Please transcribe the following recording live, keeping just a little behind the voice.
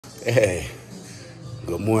Hey,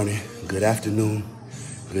 good morning, good afternoon,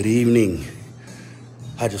 good evening.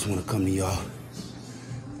 I just want to come to y'all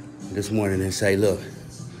this morning and say, look,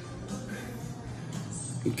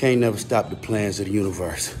 you can't never stop the plans of the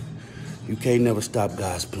universe. You can't never stop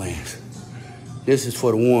God's plans. This is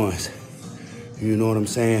for the ones, you know what I'm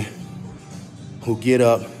saying, who get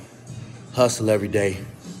up, hustle every day,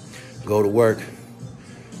 go to work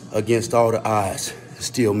against all the odds,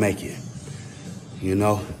 still make it, you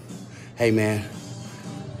know? Hey man,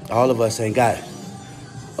 all of us ain't got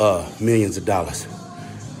millions of dollars.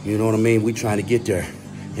 You know what I mean? We trying to get there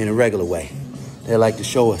in a regular way. They like to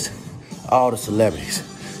show us all the celebrities.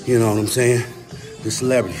 You know what I'm saying? The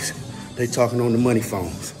celebrities, they talking on the money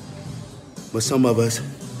phones. But some of us,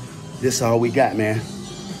 this all we got, man.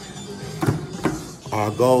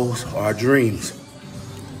 Our goals, our dreams.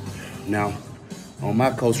 Now, on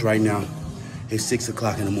my coast right now, it's 6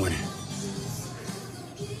 o'clock in the morning.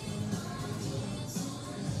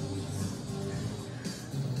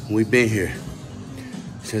 We've been here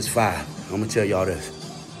since 5. I'm gonna tell y'all this.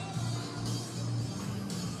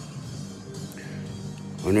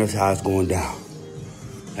 And that's how it's going down.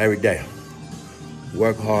 Every day.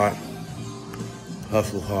 Work hard,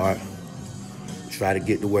 hustle hard, try to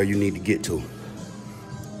get to where you need to get to.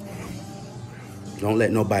 Don't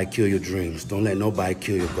let nobody kill your dreams. Don't let nobody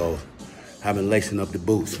kill your goals. I've been lacing up the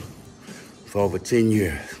boots for over 10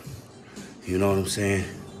 years. You know what I'm saying?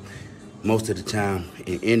 Most of the time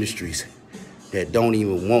in industries that don't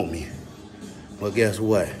even want me. But guess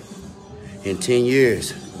what? In 10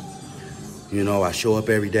 years, you know, I show up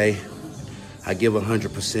every day. I give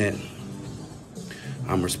 100%.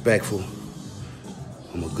 I'm respectful.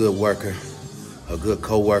 I'm a good worker, a good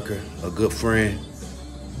co-worker, a good friend.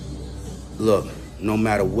 Look, no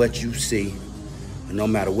matter what you see, and no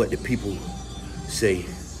matter what the people say,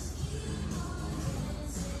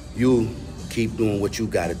 you keep doing what you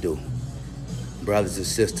gotta do. Brothers and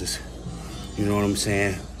sisters, you know what I'm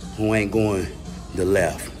saying, who ain't going the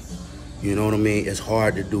left. You know what I mean? It's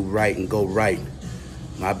hard to do right and go right.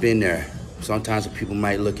 I've been there. Sometimes people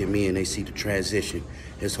might look at me and they see the transition.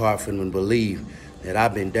 It's hard for them to believe that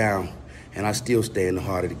I've been down and I still stay in the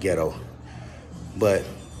heart of the ghetto. But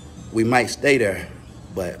we might stay there,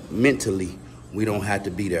 but mentally, we don't have to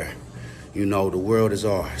be there. You know, the world is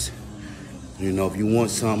ours. You know, if you want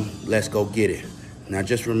something, let's go get it. Now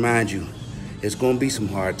just remind you, it's gonna be some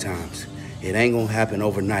hard times. It ain't gonna happen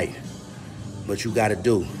overnight, but you gotta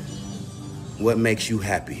do what makes you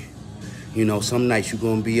happy. You know, some nights you're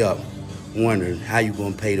gonna be up wondering how you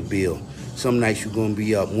gonna pay the bill. Some nights you're gonna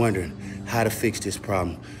be up wondering how to fix this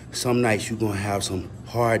problem. Some nights you're gonna have some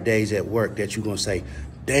hard days at work that you're gonna say,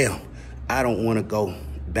 damn, I don't wanna go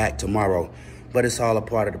back tomorrow. But it's all a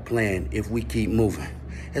part of the plan if we keep moving.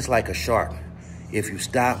 It's like a shark. If you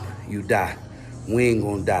stop, you die. We ain't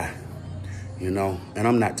gonna die. You know, and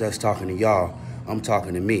I'm not just talking to y'all, I'm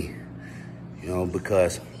talking to me, you know,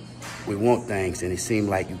 because we want things and it seems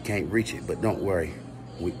like you can't reach it, but don't worry,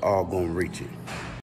 we all gonna reach it.